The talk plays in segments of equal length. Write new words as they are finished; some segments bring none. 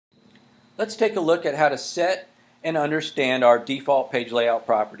Let's take a look at how to set and understand our default page layout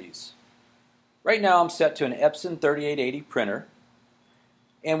properties. Right now I'm set to an Epson 3880 printer,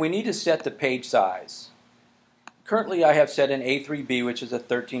 and we need to set the page size. Currently I have set an A3B, which is a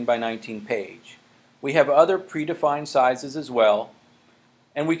 13 by 19 page. We have other predefined sizes as well,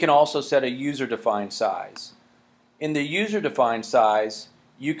 and we can also set a user-defined size. In the user-defined size,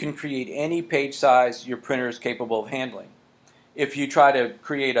 you can create any page size your printer is capable of handling. If you try to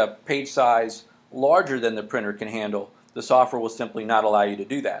create a page size larger than the printer can handle, the software will simply not allow you to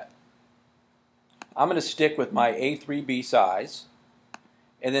do that. I'm going to stick with my A3B size,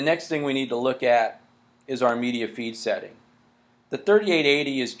 and the next thing we need to look at is our media feed setting. The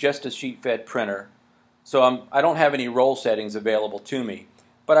 3880 is just a sheet-fed printer, so I don't have any roll settings available to me,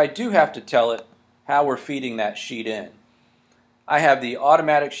 but I do have to tell it how we're feeding that sheet in. I have the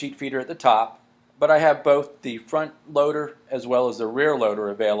automatic sheet feeder at the top, but I have both the front loader as well as the rear loader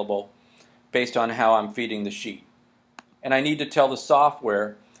available based on how I'm feeding the sheet. And I need to tell the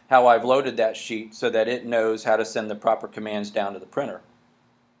software how I've loaded that sheet so that it knows how to send the proper commands down to the printer.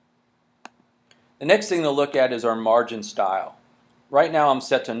 The next thing to look at is our margin style. Right now I'm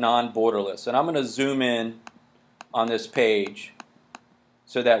set to non-borderless, and I'm going to zoom in on this page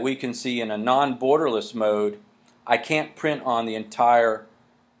so that we can see in a non-borderless mode I can't print on the entire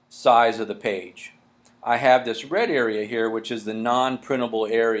size of the page. I have this red area here, which is the non-printable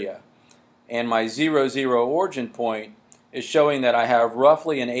area, and my 0, 0 origin point is showing that I have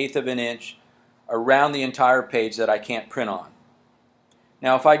roughly 1/8 of an inch around the entire page that I can't print on.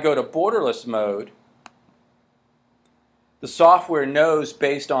 Now if I go to borderless mode, the software knows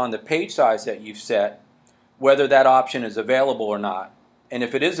based on the page size that you've set whether that option is available or not, and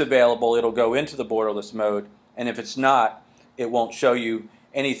if it is available it'll go into the borderless mode, and if it's not, it won't show you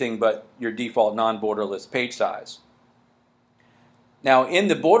anything but your default non-borderless page size. Now in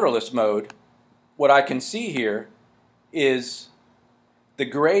the borderless mode, what I can see here is the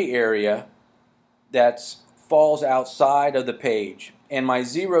gray area that falls outside of the page, and my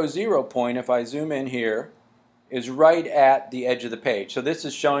 0, 0 point, if I zoom in here, is right at the edge of the page. So this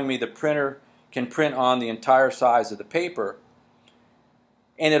is showing me the printer can print on the entire size of the paper,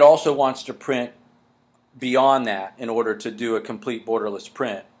 and it also wants to print beyond that in order to do a complete borderless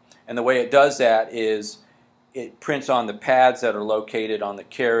print. And the way it does that is it prints on the pads that are located on the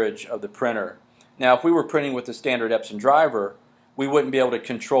carriage of the printer. Now if we were printing with the standard Epson driver, we wouldn't be able to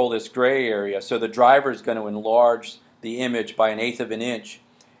control this gray area, so the driver is going to enlarge the image by 1/8 of an inch,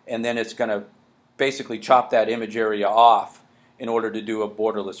 and then it's going to basically chop that image area off in order to do a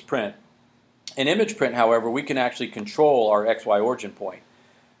borderless print. In ImagePrint, however, we can actually control our XY origin point.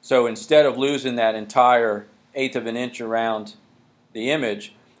 So instead of losing that entire 1/8 of an inch around the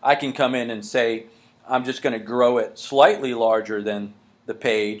image, I can come in and say I'm just going to grow it slightly larger than the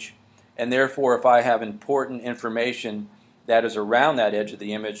page, and therefore if I have important information that is around that edge of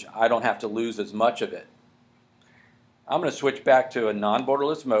the image, I don't have to lose as much of it. I'm going to switch back to a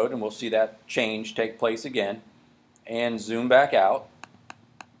non-borderless mode, and we'll see that change take place again, and zoom back out.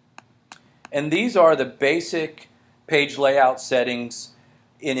 And these are the basic page layout settings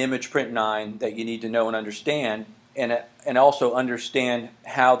in ImagePrint 9 that you need to know and understand, and also understand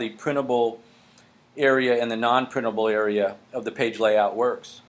how the printable area and the non-printable area of the page layout works.